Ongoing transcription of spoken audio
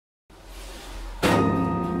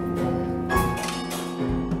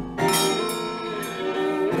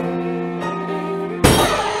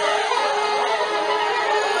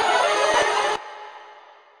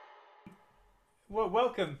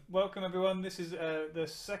welcome everyone. This is the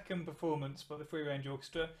second performance by the Free Range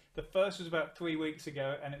Orchestra. The first was about 3 weeks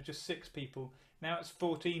ago and it was just 6 people. Now it's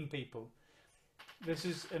 14 people. This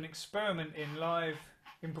is an experiment in live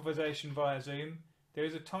improvisation via Zoom. There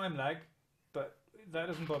is a time lag, but that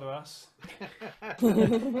doesn't bother us.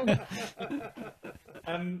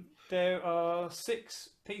 There are 6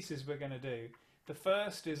 pieces we're going to do. The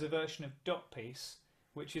first is a version of Dot Piece,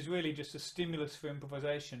 which is really just a stimulus for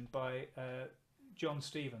improvisation by John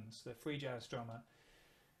Stevens, the free jazz drummer.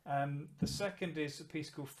 The second is a piece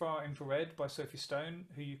called Far Infrared by Sophie Stone,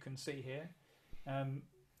 who you can see here.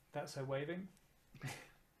 That's her waving.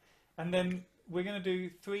 And then we're going to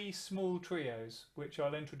do 3 small trios, which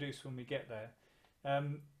I'll introduce when we get there.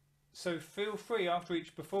 So feel free after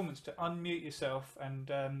each performance to unmute yourself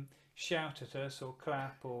and shout at us or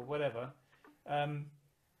clap or whatever.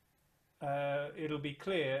 It'll be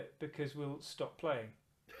clear because we'll stop playing.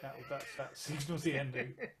 That signals the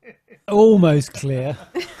ending. Almost clear.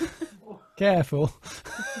 Careful.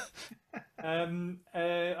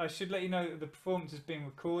 I should let you know that the performance is being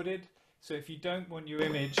recorded, so if you don't want your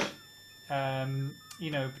image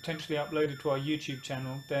potentially uploaded to our YouTube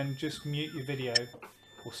channel, then just mute your video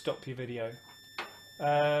or stop your video.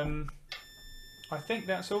 I think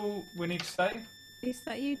that's all we need to say. Is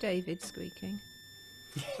that you, David, squeaking?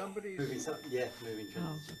 Somebody's moving.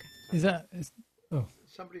 Oh, okay. Is that? Oh,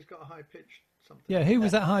 somebody's got a high pitch. Something. yeah. Who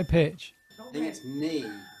was that high pitch? I think it's me.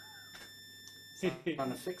 So I'm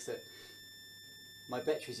trying to fix it. My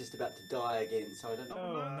battery's just about to die again, so I don't know.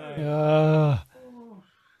 Oh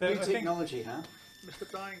no. New technology, huh?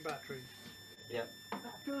 Mr. Dying Battery. Yep.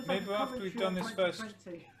 Maybe after we've done this first.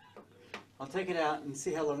 I'll take it out and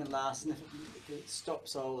see how long it lasts, and if it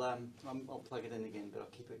stops, I'll plug it in again. But I'll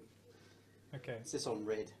keep it. Okay. It's just on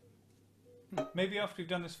red. Maybe after we've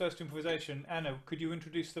done this first improvisation, Anna, could you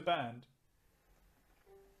introduce the band?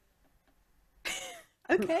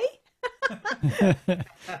 Okay.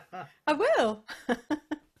 I will.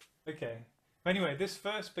 Okay. Anyway, this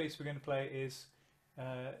first piece we're going to play is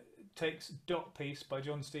takes Dot Piece by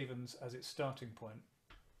John Stevens as its starting point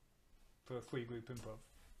for a free group improv.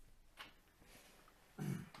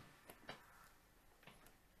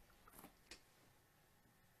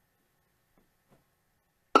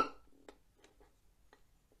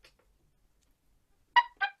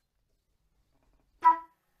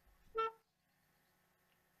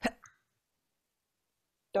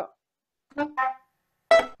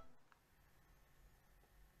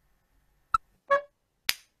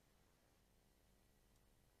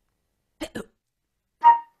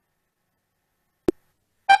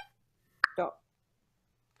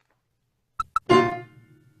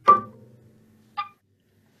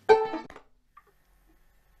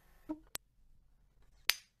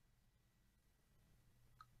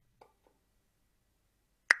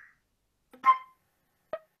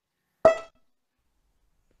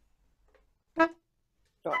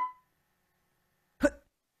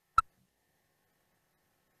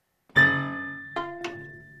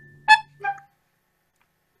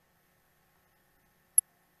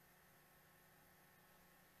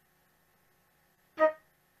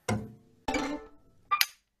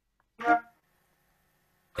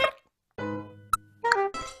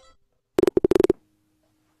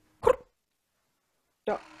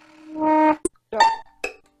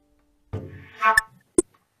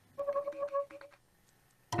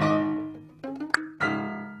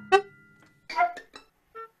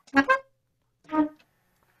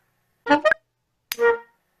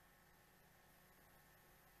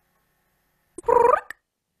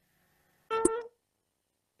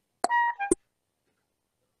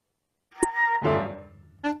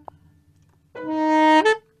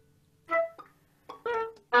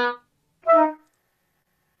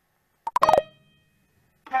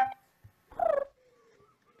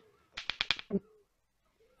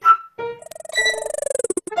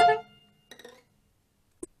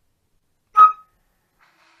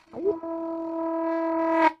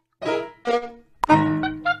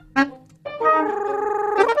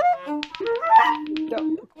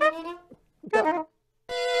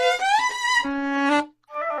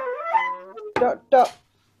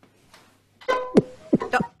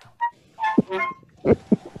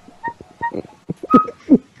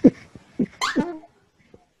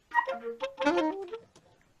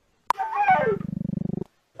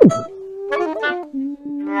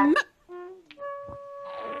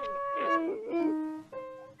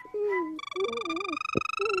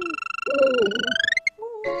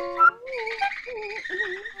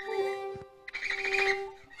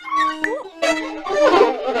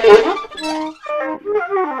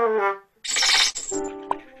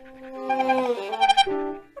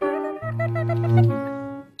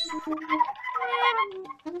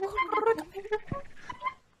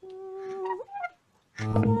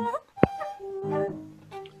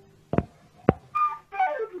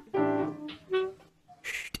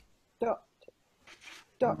 Dot.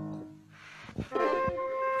 Dot. Dot.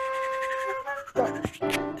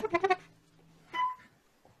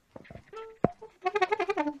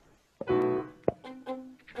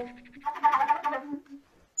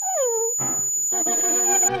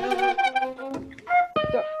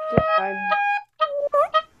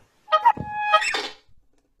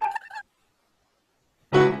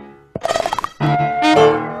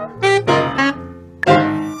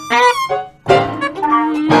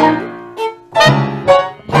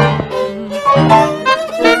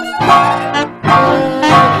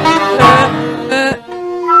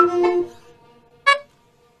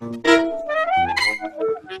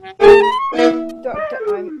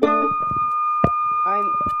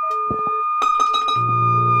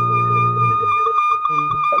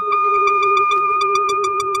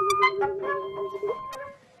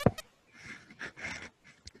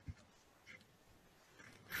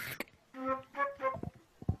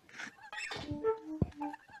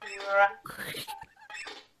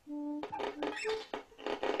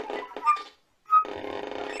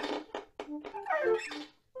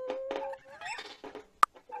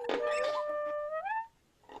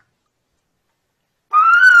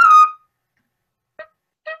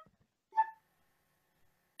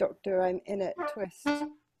 Doctor, I'm in it. Twist.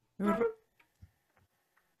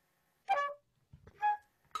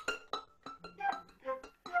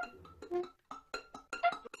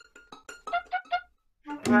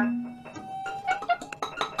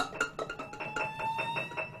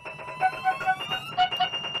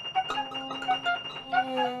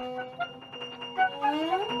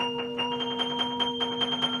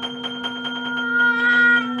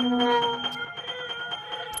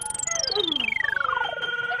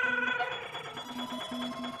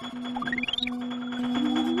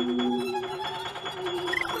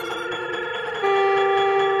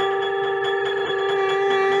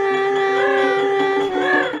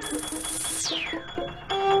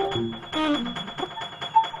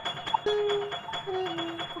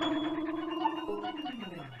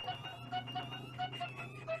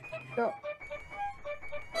 Dot.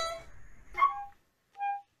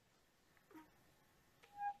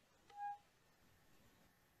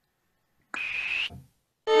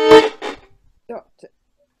 Dot.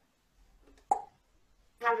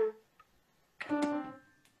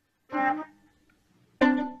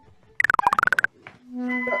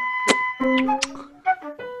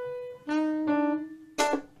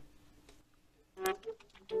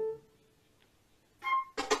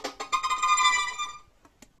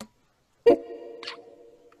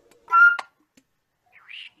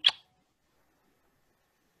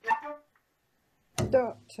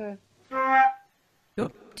 Daughter.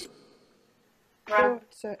 Daughter.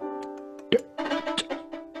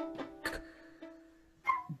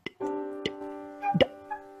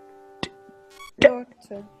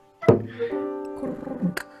 Daughter.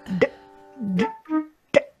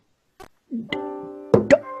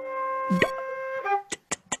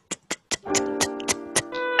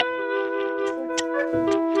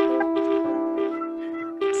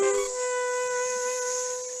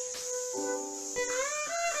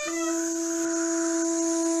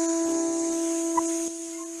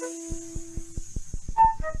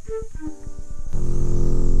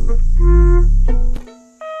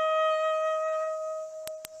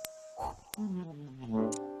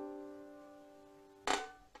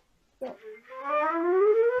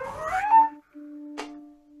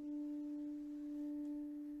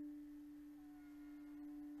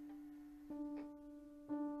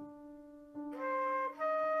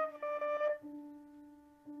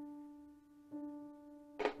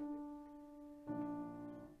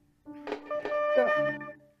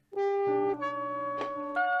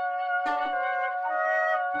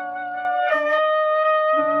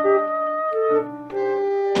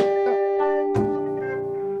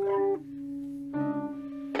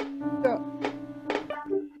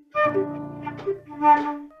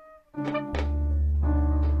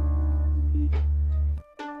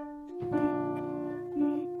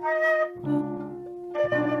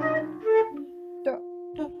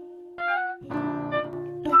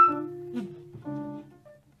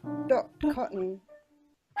 Cotton.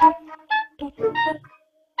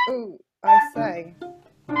 Ooh, I say.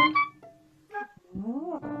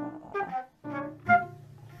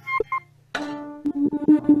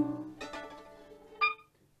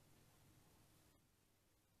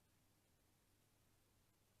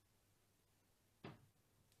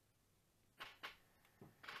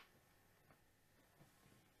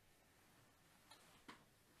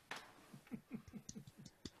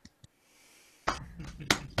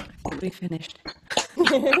 we finished.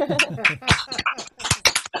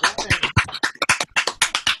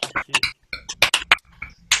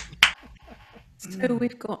 So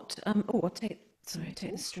we've got. Oh, I'll take. Sorry,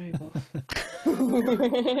 take the strobe off.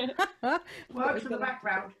 Works in the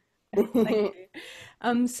background. Thank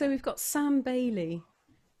you. So we've got Sam Bailey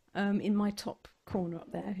in my top corner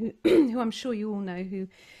up there, who, who I'm sure you all know, who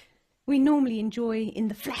we normally enjoy in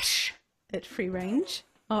the flesh at Free Range,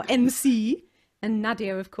 our MC, and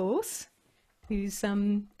Nadia, of course, who's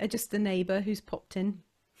just the neighbour who's popped in.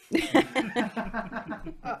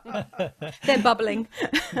 They're bubbling.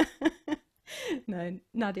 No,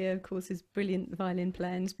 Nadia, of course, is brilliant violin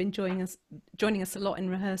player and has been joining us a lot in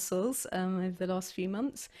rehearsals over the last few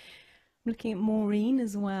months. I'm looking at Maureen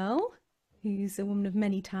as well, who's a woman of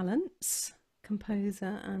many talents,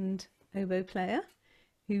 composer and oboe player,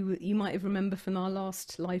 who you might have remembered from our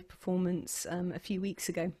last live performance a few weeks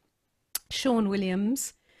ago. Sean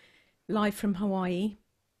Williams, live from Hawaii.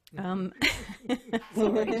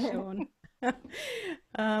 Sorry, Sean.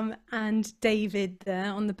 And David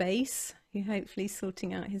there on the bass, who hopefully is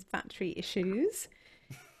sorting out his battery issues.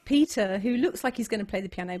 Peter, who looks like he's going to play the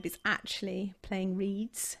piano, but is actually playing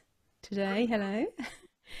reeds today. Hello.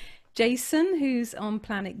 Jason, who's on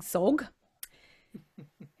Planet Zog,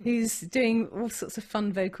 who's doing all sorts of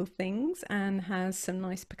fun vocal things and has some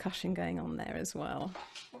nice percussion going on there as well.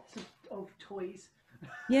 Lots of toys.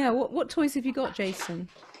 Yeah, what toys have you got, Jason?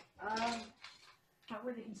 I don't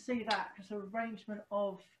really can see that. It's an arrangement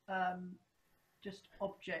of just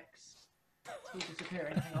objects. It's all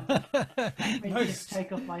disappearing. Hang on. Let me just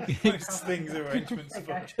take off my Most things are arrangements of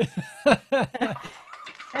Okay.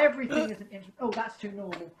 Everything is an instrument. Oh, that's too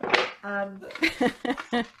normal.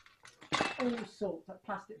 All sorts, like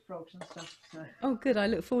plastic frogs and stuff. So. Oh, good. I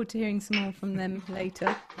look forward to hearing some more from them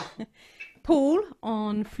later. Paul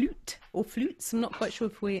on flute or flutes. I'm not quite sure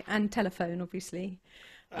if and telephone, obviously.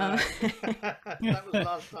 That was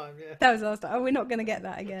last time, yeah. That was last time. Oh, we're not going to get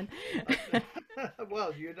that again.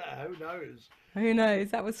 Well, you know, who knows? Who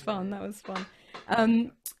knows? That was fun. That was fun.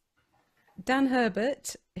 Dan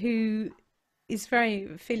Herbert, who is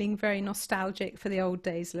feeling very nostalgic for the old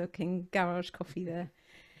days, looking garage coffee there,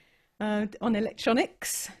 on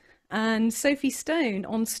electronics. And Sophie Stone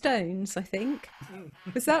on stones, I think.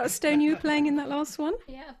 Was that a stone you were playing in that last one?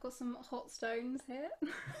 Yeah, I've got some hot stones here.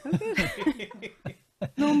 Oh, good.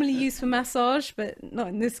 Normally used for massage, but not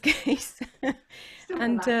in this case.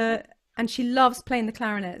 And she loves playing the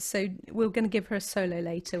clarinet, so we're going to give her a solo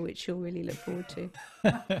later, which you'll really look forward to.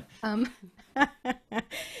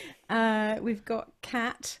 We've got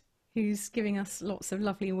Kat, who's giving us lots of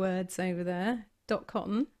lovely words over there. Dot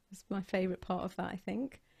Cotton is my favourite part of that, I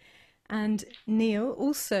think. And Neil,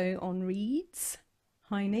 also on reeds.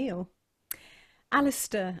 Hi, Neil.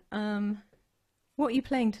 Alastair, what are you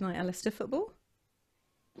playing tonight, Alastair? Football?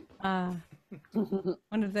 One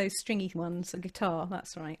of those stringy ones, a guitar,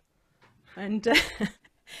 that's right. And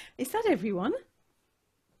is that everyone?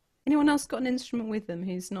 Anyone else got an instrument with them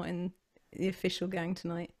who's not in the official gang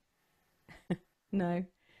tonight? No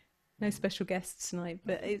special guests tonight,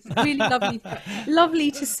 but it's really lovely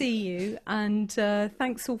to see you, and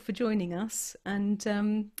thanks all for joining us,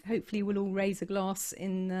 and hopefully we'll all raise a glass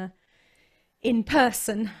in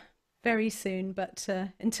person very soon, but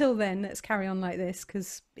until then, let's carry on like this,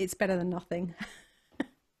 because it's better than nothing.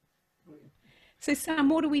 So Sam,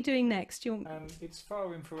 what are we doing next? It's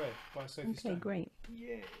Far Infrared by Sophie Stone. Okay, great.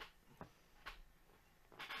 Yeah.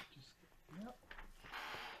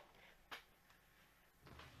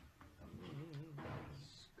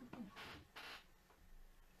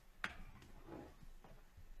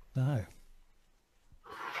 No.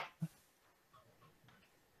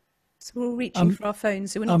 So we're all reaching for our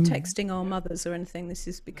phones, so we're not texting our mothers or anything. This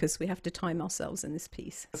is because we have to time ourselves in this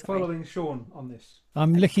piece. Following Sean on this.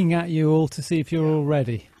 I'm looking at you all to see if you're all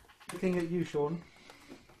ready. Looking at you, Sean.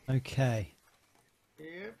 Okay.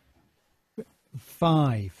 Yep.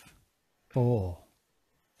 5, 4,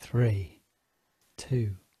 3,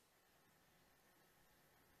 2.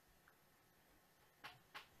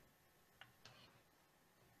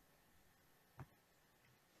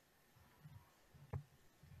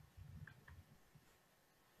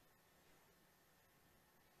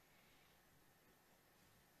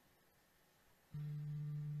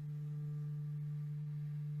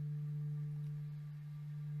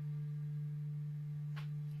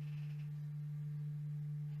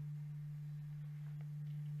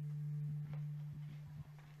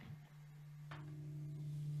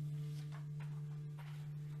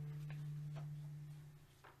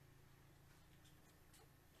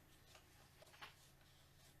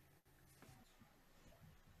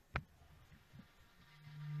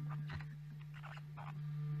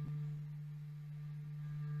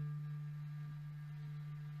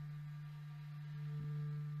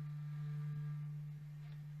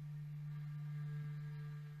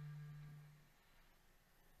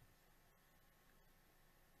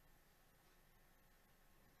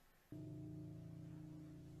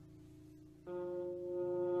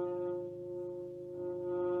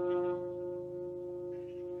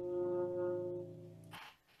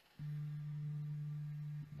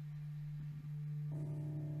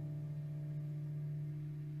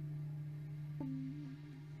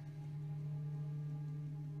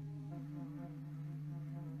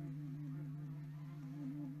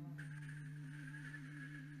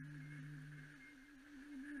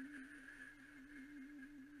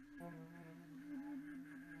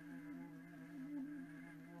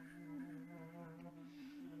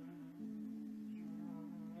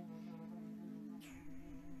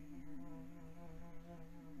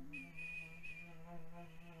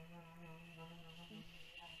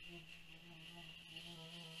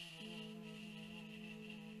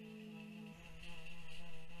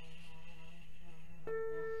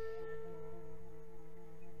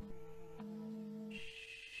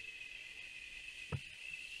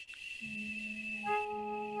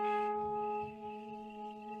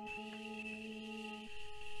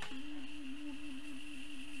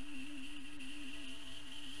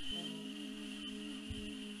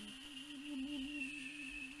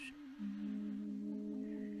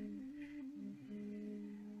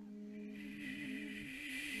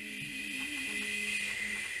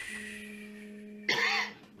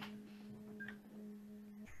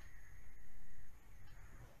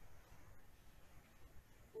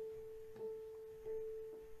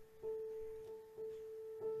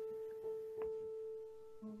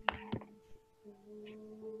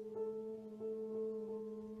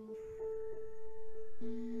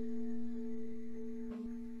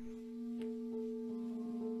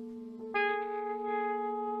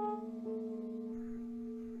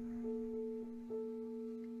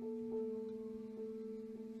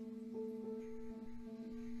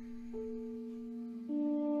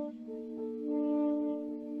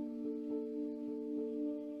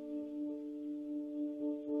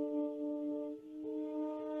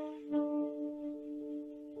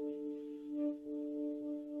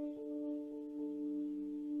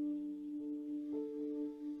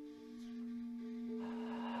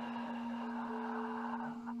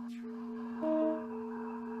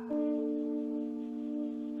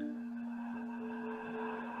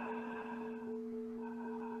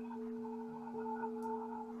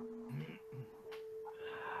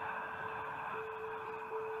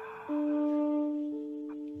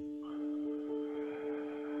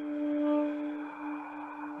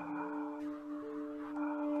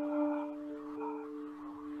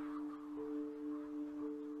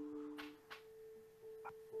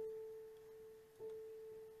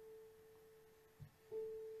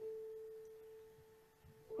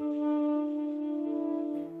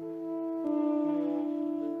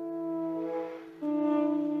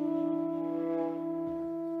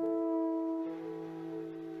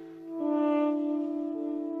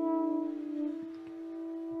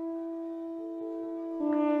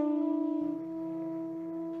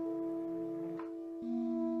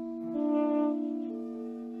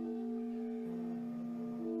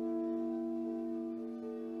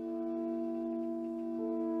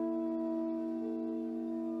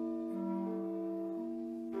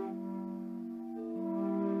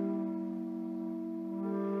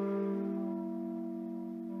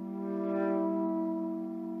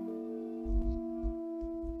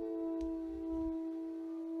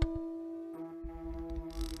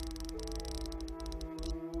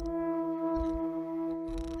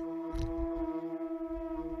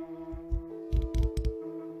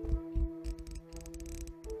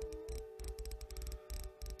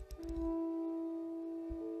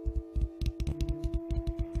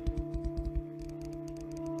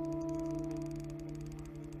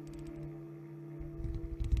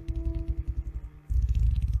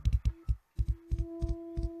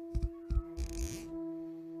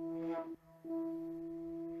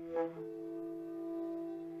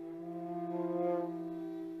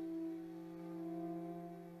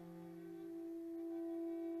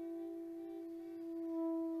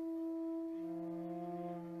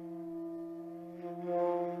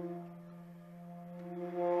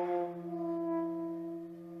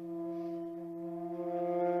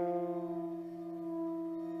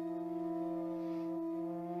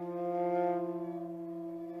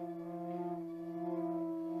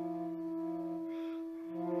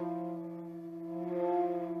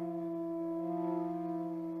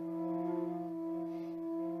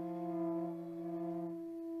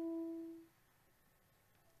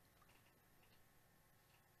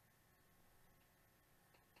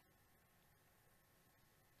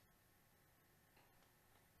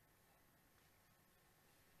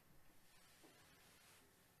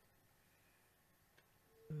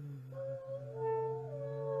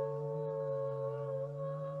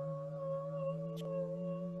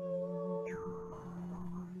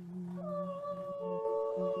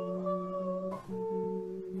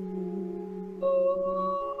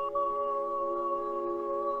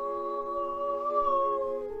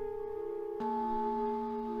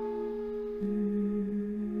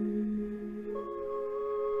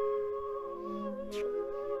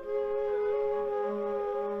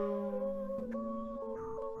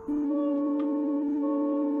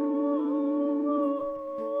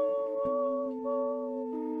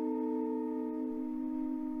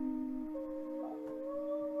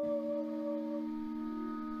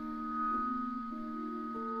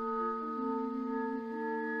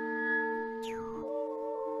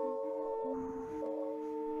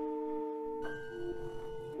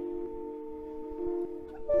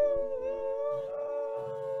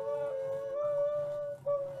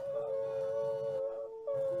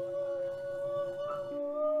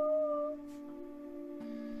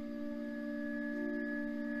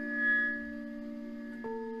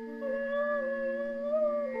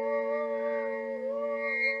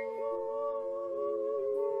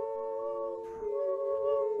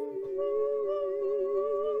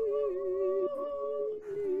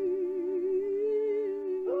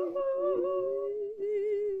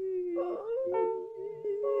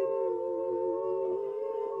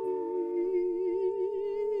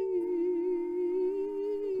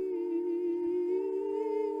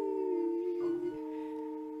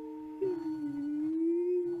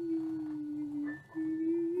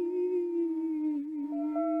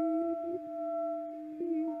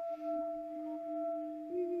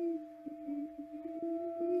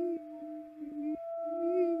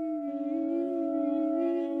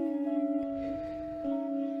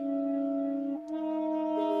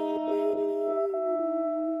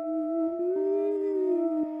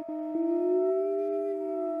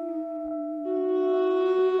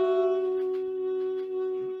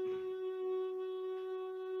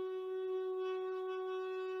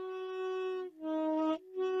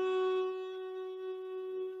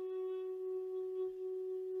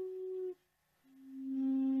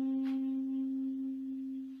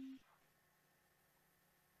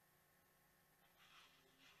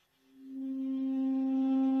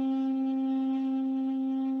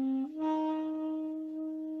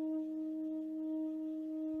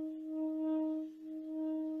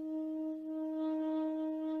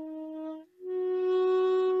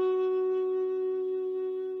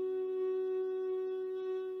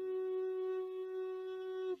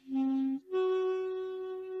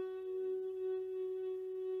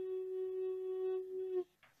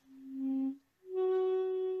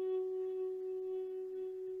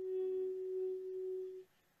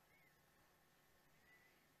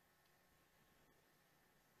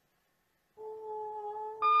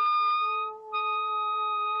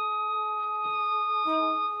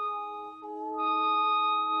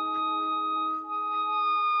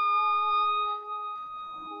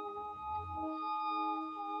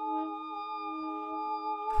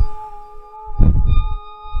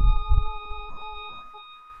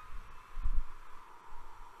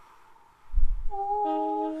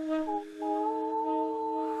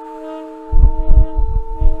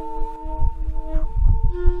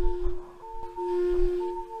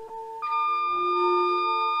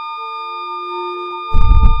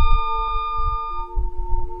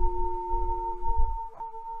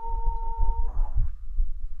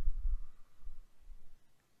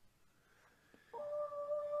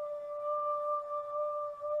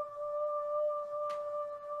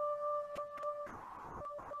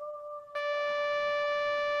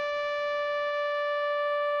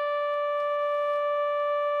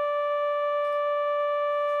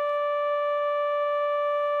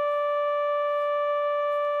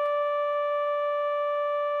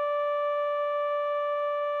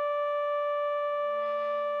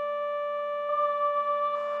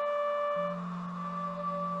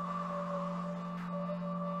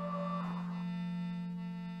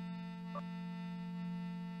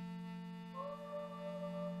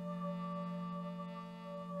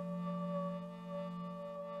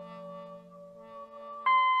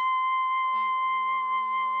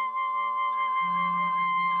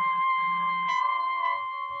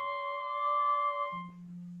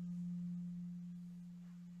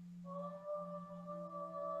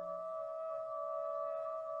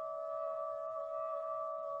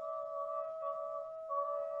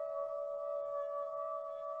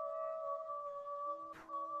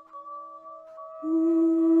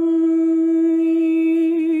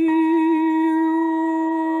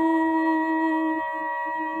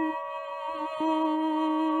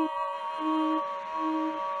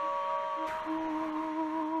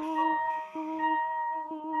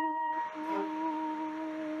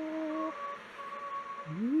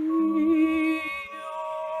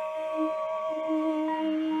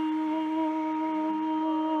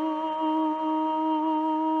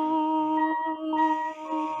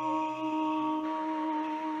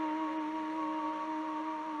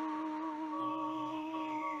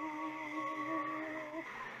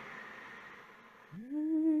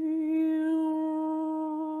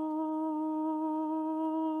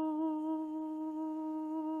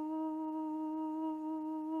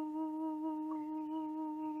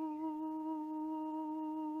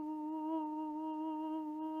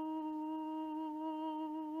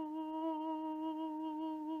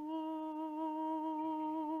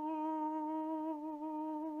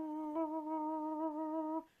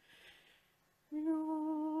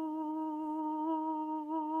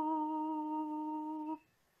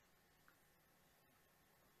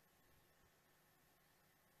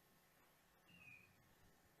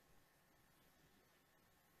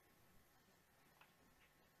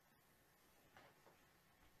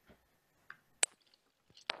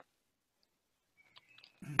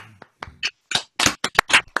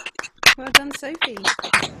 Well done, Sophie. Thank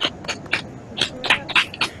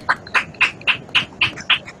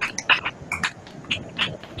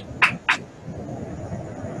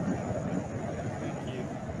you.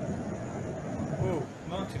 Oh,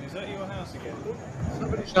 Martin, is that your house again?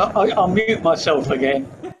 Somebody's, I'll mute myself again.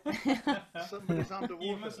 somebody's underwater.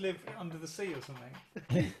 You must live under the sea or something.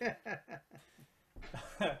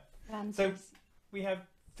 So we have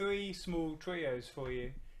 3 small trios for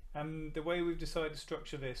you, and the way we've decided to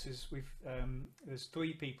structure this is there's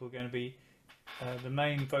 3 people going to be the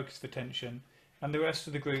main focus of attention, and the rest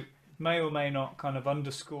of the group may or may not kind of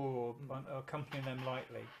underscore or accompany them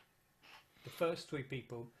lightly. The first 3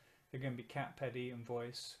 people are going to be Kat Peddie on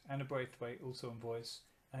voice, Anna Braithewaite also on voice,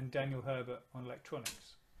 and Daniel Herbert on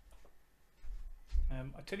electronics.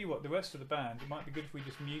 I tell you what, the rest of the band, it might be good if we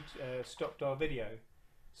just stopped our video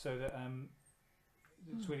so that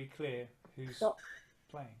it's really clear who's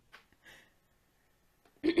playing.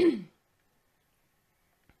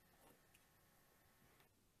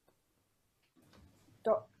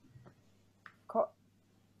 Dot. Cot.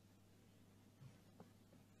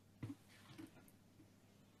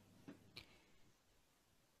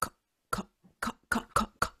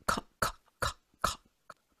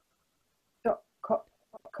 Dot. Cot.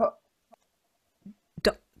 Cot.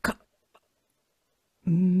 Da, ka.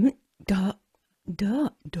 Da, da,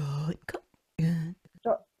 da, ka.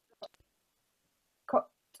 Dot. Cot.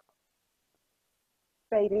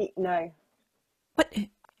 Bailey. No. What?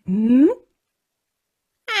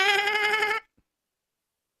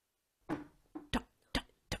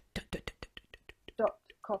 Dot.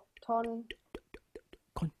 Cotton.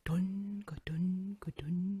 Cotton, cotton,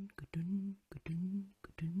 cotton, cotton, cotton,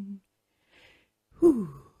 cotton. Whoo.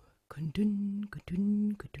 Cotton,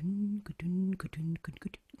 cotton, cotton, cotton, cotton,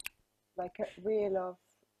 cotton. Like a reel of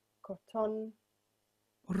cotton.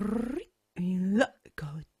 Reel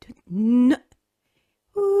cotton.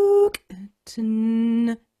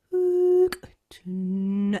 Cotton,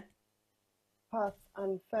 cotton. Path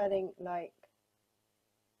unfurling like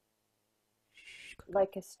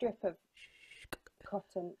a strip of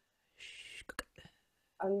cotton,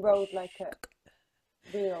 unrolled like a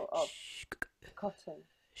reel of cotton.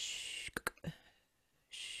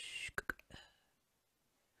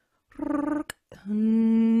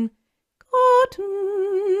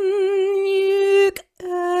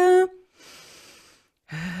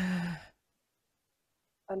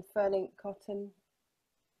 Unfurling cotton.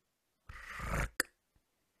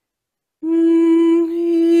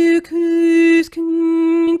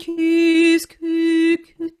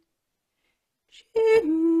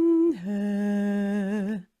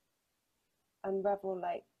 Unravel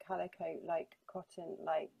like calico, like cotton,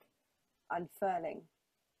 like unfurling.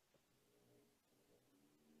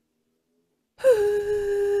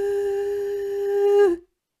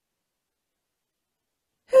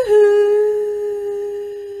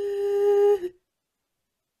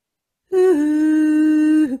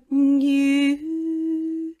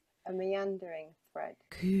 A meandering thread.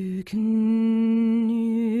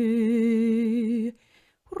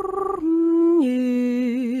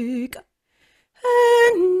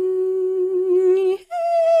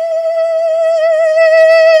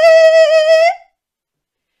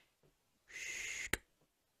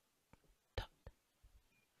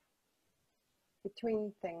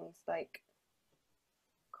 Between things like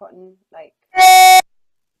cotton, like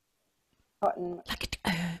cotton.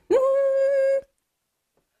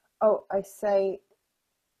 Oh, I say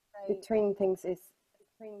between things is.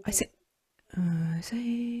 I say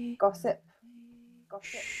Gossip.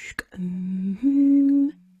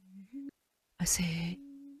 I say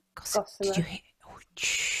gossip. Gossamer. Did you hear? Oh,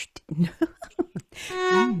 shh. No.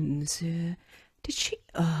 Did she?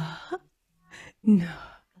 No.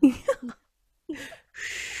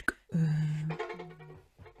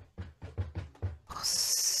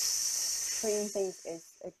 Between things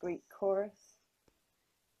is a Greek chorus.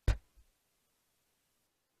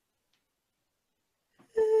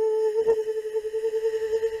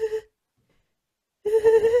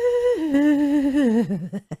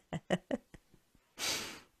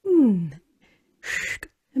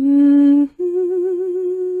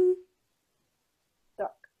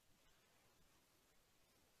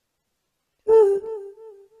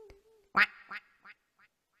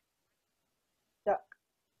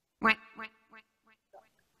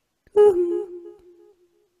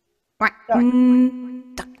 Duck.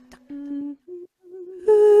 Duck.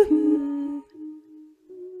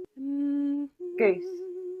 Goose.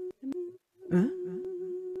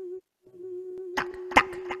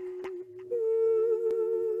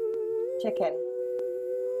 Chicken.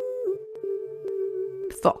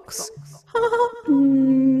 Fox.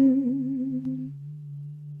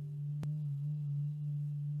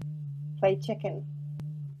 Play chicken.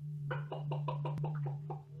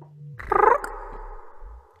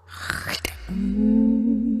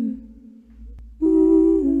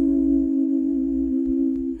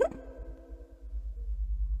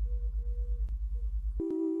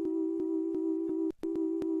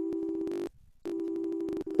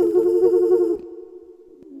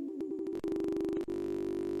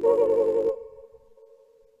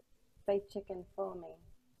 Play chicken for me.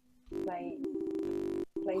 Play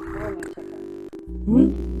for me chicken.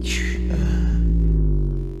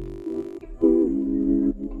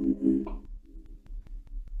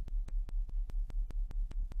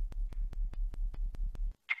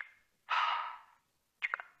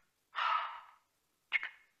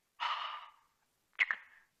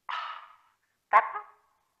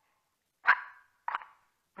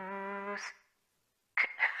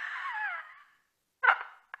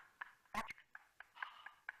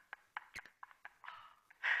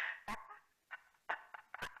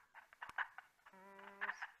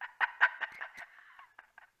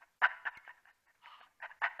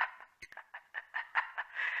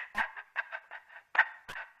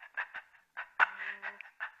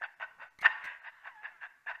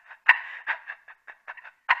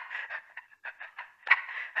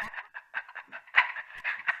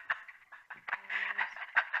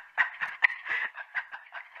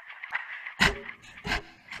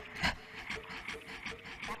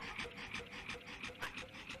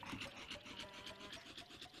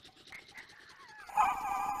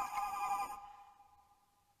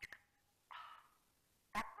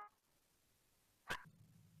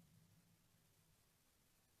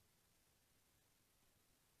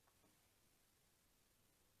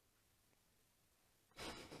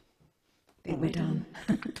 I think we're done.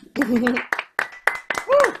 Woo!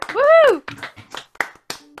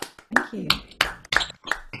 Thank you.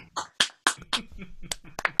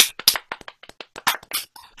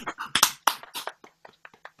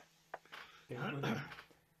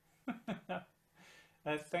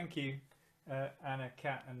 Thank you, Anna,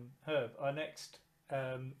 Kat, and Herb. Our next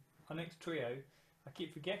trio, I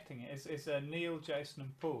keep forgetting it, is Neil, Jason,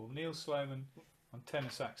 and Paul. Neil Sloman on tenor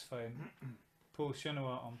saxophone, Paul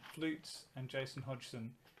Cheneour on flutes, and Jason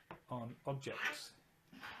Hodgson on objects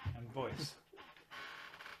and voice.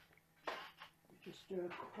 Just do a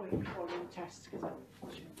quick volume test because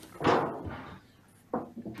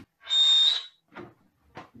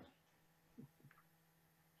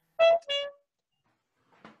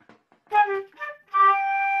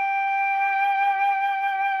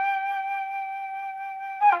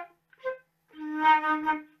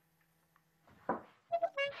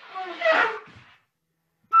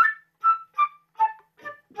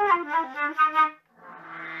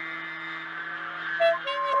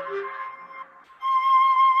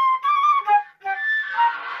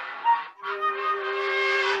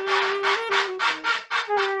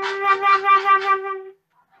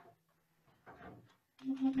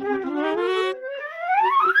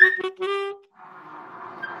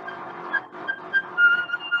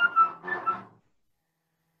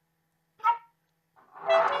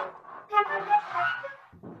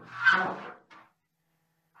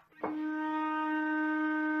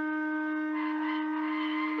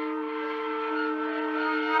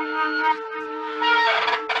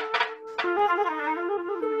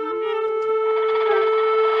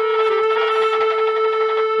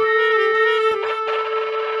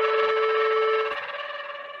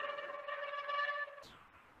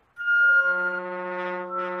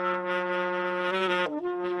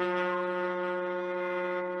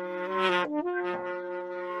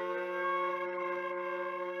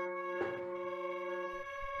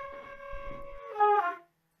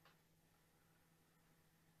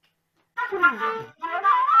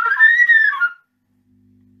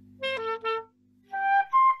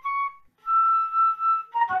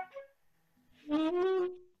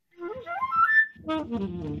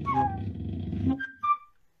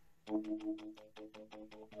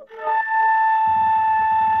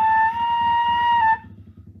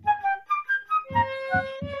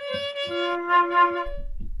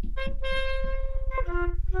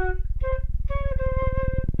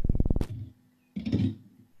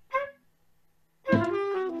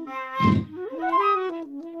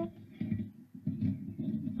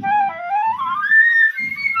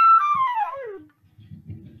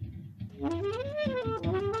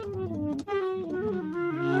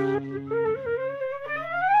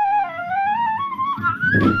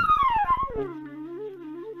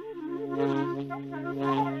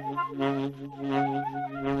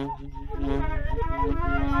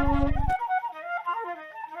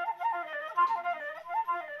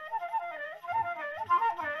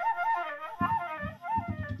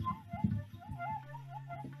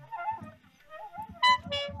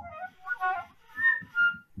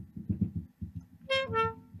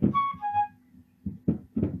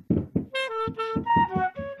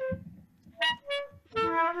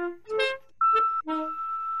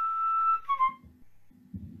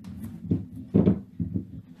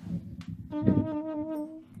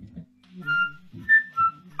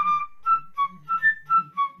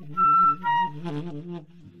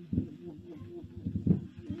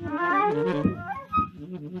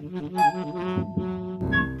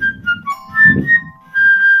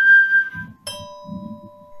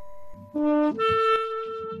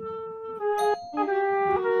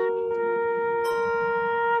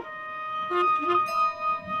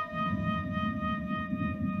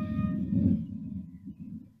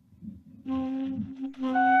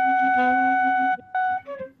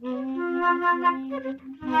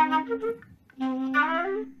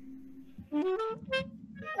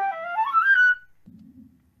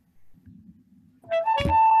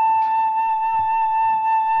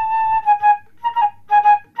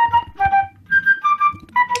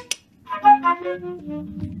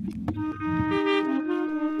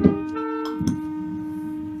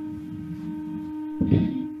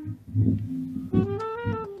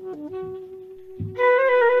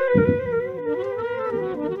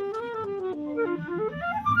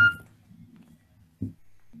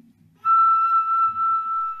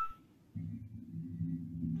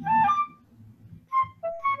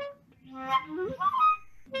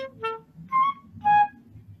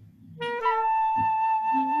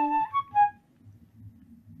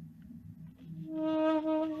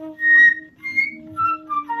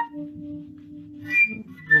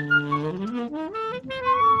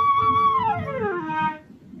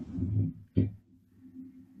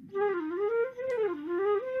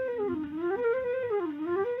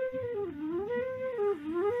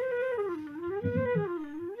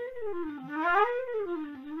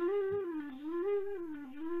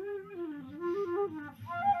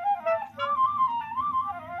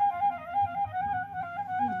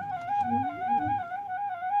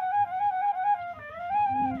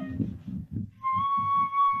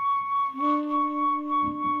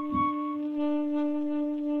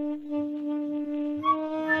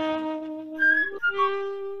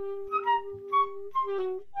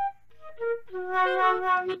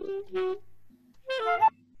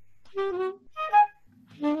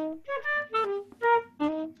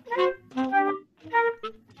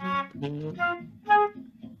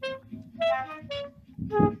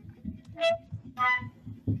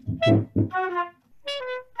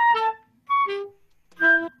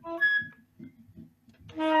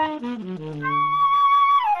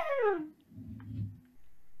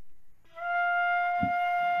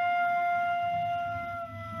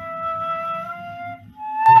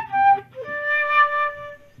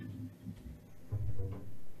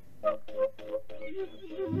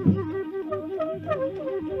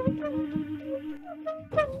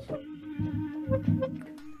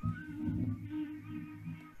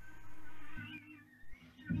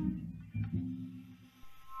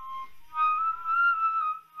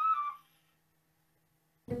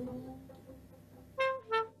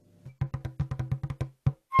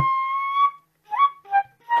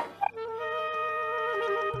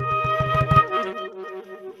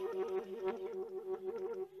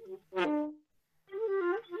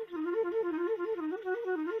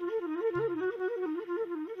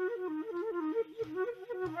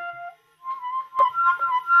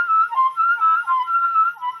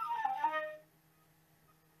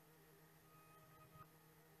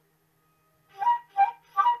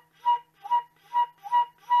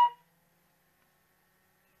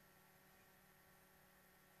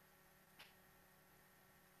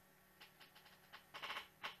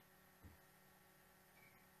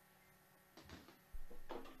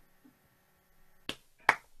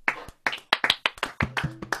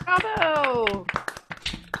Bravo!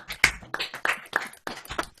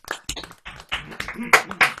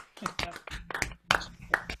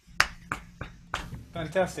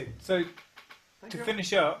 Fantastic. So, to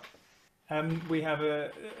finish up, we have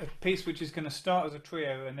a piece which is going to start as a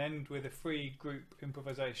trio and end with a free group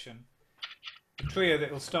improvisation. The trio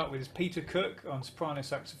that will start with is Peter Cook on soprano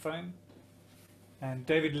saxophone, and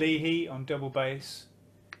David Leahy on double bass,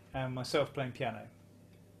 and myself playing piano.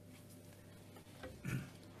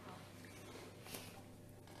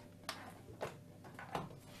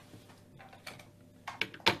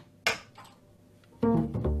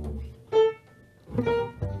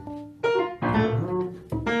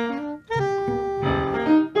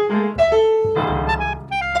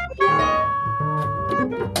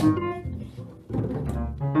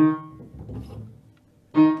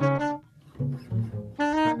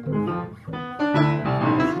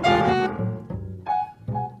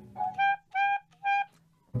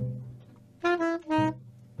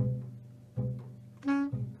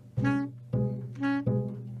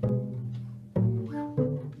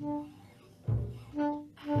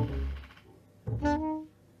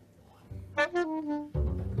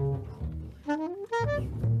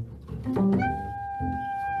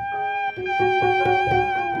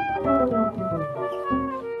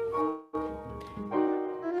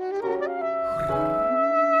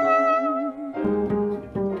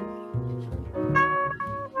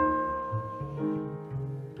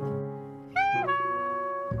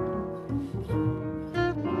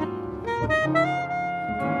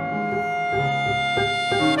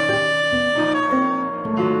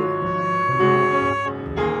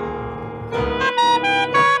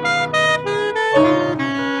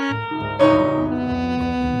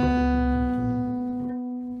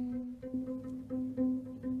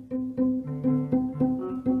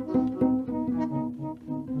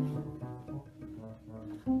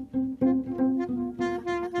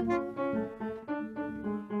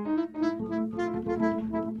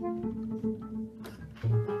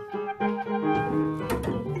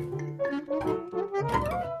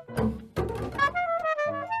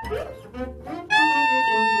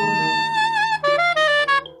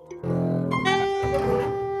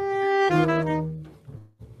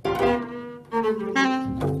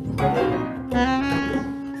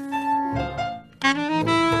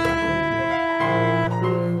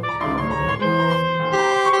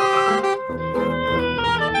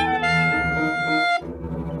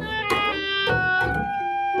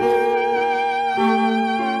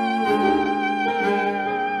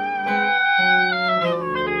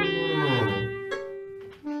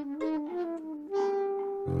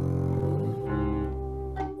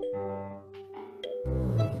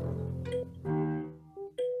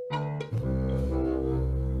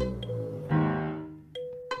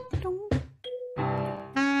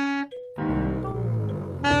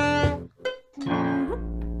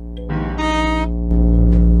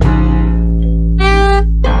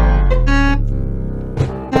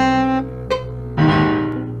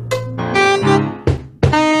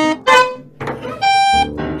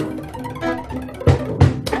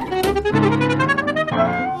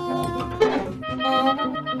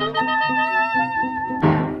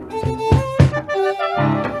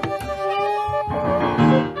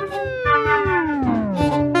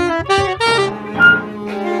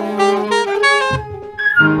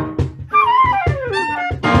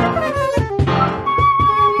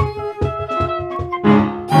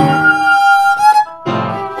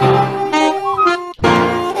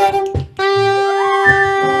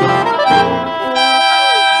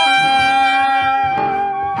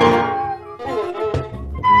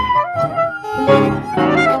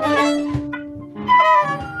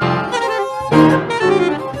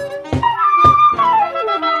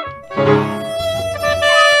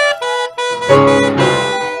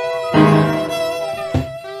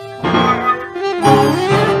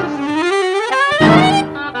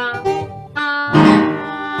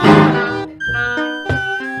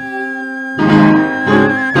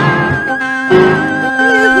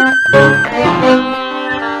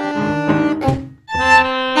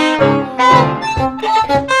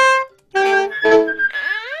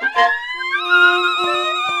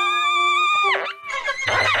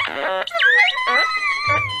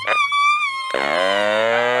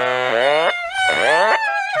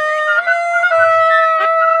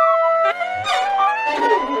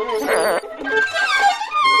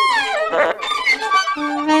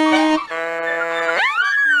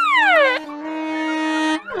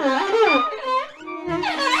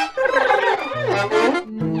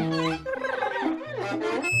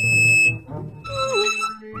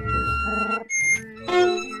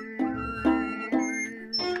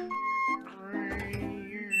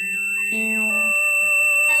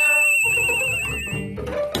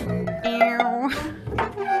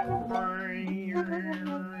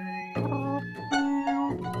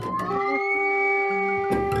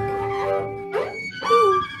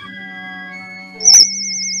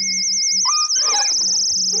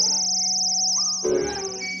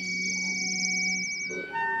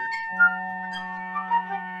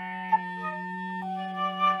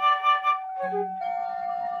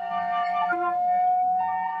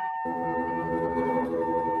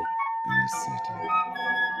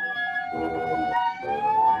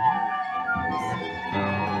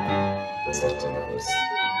 Thank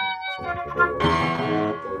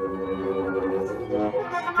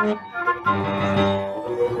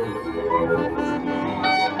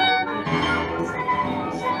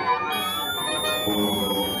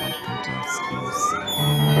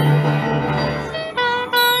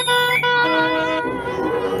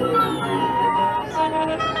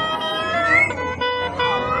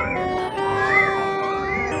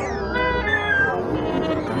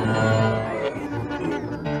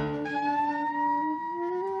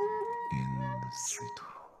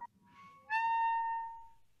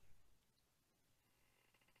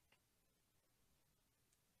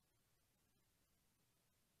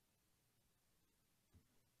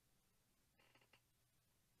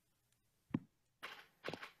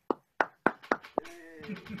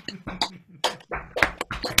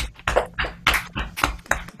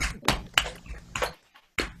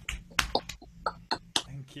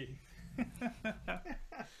you.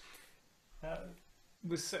 That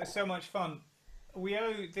was so much fun. We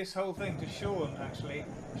owe this whole thing to Sean, actually.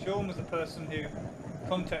 Sean was the person who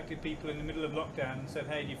contacted people in the middle of lockdown and said,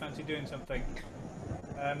 hey, do you fancy doing something?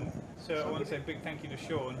 So I want to say a big thank you to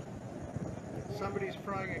Sean. Somebody's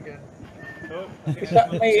crying again. Oh, I think Is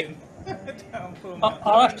that me?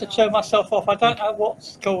 I'll have to turn myself off. I don't know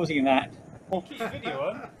what's causing that. Keep your video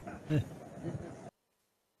on.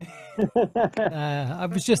 I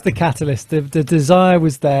was just the catalyst. The desire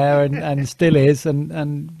was there and still is.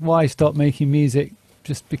 And why stop making music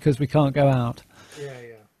just because we can't go out? Yeah.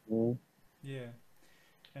 Yeah.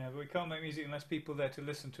 But we can't make music unless people are there to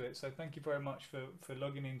listen to it. So thank you very much for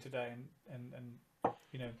logging in today and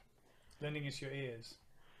you know, lending us your ears.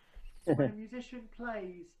 When a musician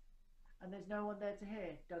plays and there's no one there to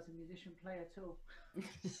hear, does a musician play at all?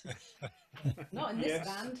 Not in this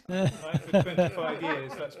band. Right, for 25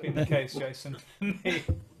 years, that's been the case, Jason.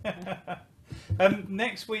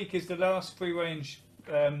 Next week is the last free range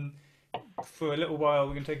for a little while.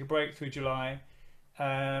 We're going to take a break through July.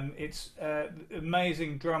 It's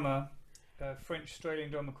amazing drummer,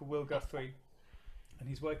 French-Australian drummer called Will Guthrie, and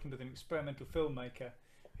he's working with an experimental filmmaker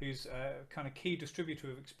who's a kind of key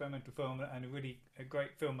distributor of experimental film and a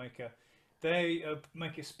great filmmaker. They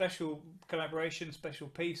make a special collaboration, special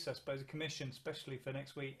piece, I suppose, a commission, especially for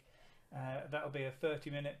next week. That'll be a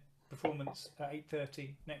 30-minute performance at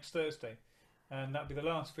 8:30 next Thursday, and that'll be the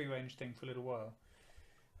last free range thing for a little while.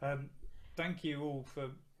 Thank you all for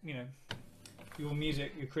your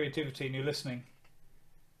music, your creativity, and your listening.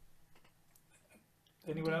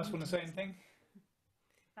 Anyone else want to say anything?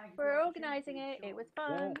 For organising it. It was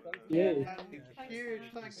fun. Yeah. Huge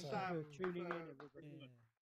thanks, Sam. Tuning in, everybody.